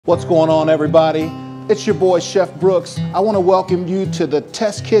What's going on, everybody? It's your boy, Chef Brooks. I want to welcome you to the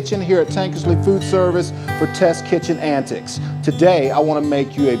test kitchen here at Tankersley Food Service for Test Kitchen Antics. Today, I want to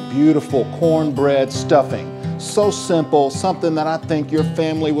make you a beautiful cornbread stuffing. So simple, something that I think your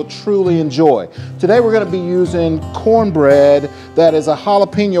family will truly enjoy. Today, we're going to be using cornbread that is a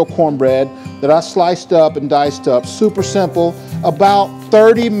jalapeno cornbread that I sliced up and diced up. Super simple, about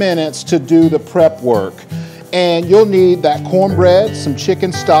 30 minutes to do the prep work. And you'll need that cornbread, some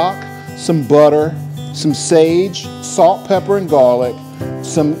chicken stock, some butter, some sage, salt, pepper, and garlic,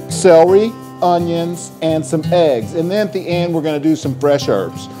 some celery, onions, and some eggs. And then at the end, we're going to do some fresh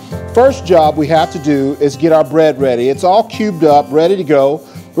herbs. First job we have to do is get our bread ready. It's all cubed up, ready to go.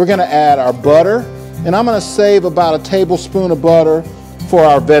 We're going to add our butter, and I'm going to save about a tablespoon of butter for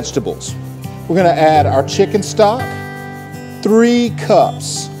our vegetables. We're going to add our chicken stock, 3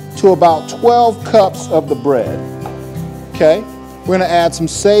 cups to about 12 cups of the bread. Okay? We're going to add some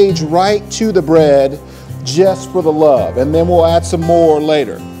sage right to the bread just for the love, and then we'll add some more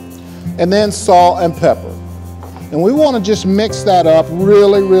later. And then salt and pepper. And we want to just mix that up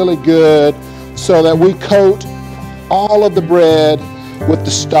really, really good so that we coat all of the bread with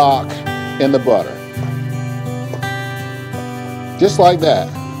the stock and the butter. Just like that.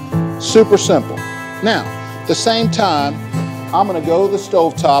 Super simple. Now, at the same time, I'm going to go to the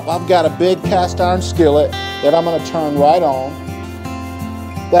stove top. I've got a big cast iron skillet that I'm going to turn right on.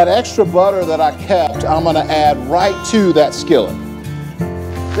 That extra butter that I kept, I'm going to add right to that skillet.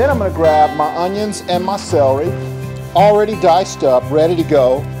 Then I'm going to grab my onions and my celery, already diced up, ready to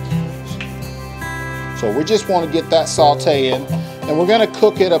go. So we just want to get that sauté in, and we're going to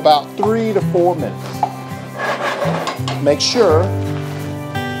cook it about 3 to 4 minutes. Make sure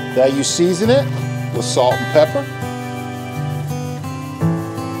that you season it with salt and pepper.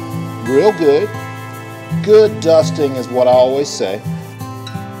 Real good. Good dusting is what I always say.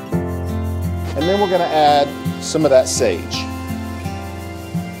 And then we're going to add some of that sage.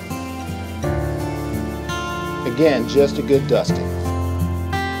 Again, just a good dusting.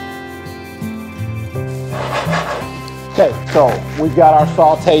 Okay, so we've got our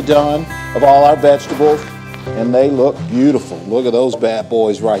sauté done of all our vegetables, and they look beautiful. Look at those bad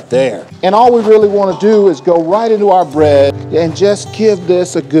boys right there. And all we really want to do is go right into our bread and just give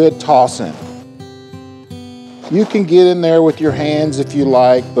this a good toss in. You can get in there with your hands if you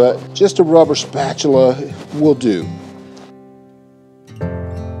like, but just a rubber spatula will do.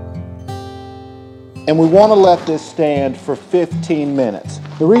 And we want to let this stand for 15 minutes.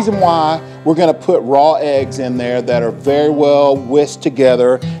 The reason why, we're going to put raw eggs in there that are very well whisked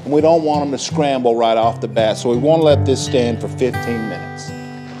together, and we don't want them to scramble right off the bat, so we want to let this stand for 15 minutes.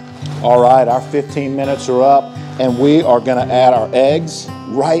 All right, our 15 minutes are up, and we are going to add our eggs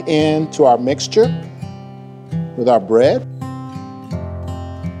right into our mixture with our bread.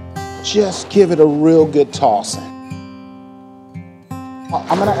 Just give it a real good tossing.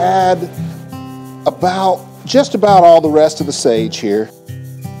 I'm going to add just about all the rest of the sage here.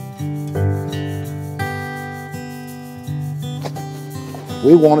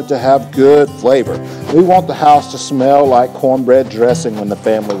 We want it to have good flavor. We want the house to smell like cornbread dressing when the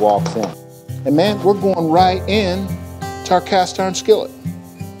family walks in. And man, we're going right in to our cast iron skillet.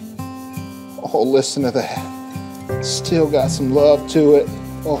 Oh, listen to that. Still got some love to it.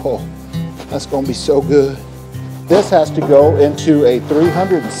 Oh, that's going to be so good. This has to go into a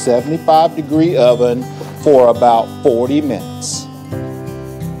 375-degree oven for about 40 minutes.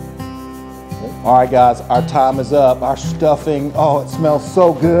 All right, guys, our time is up. Our stuffing, oh, it smells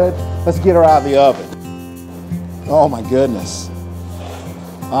so good. Let's get her out of the oven. Oh, my goodness.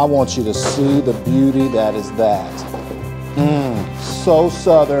 I want you to see the beauty that is that. So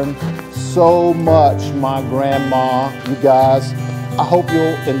Southern, so much my grandma, you guys. I hope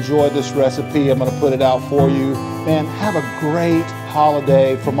you'll enjoy this recipe. I'm going to put it out for you. Man, have a great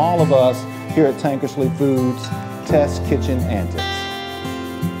holiday from all of us here at Tankersley Foods Test Kitchen Antics.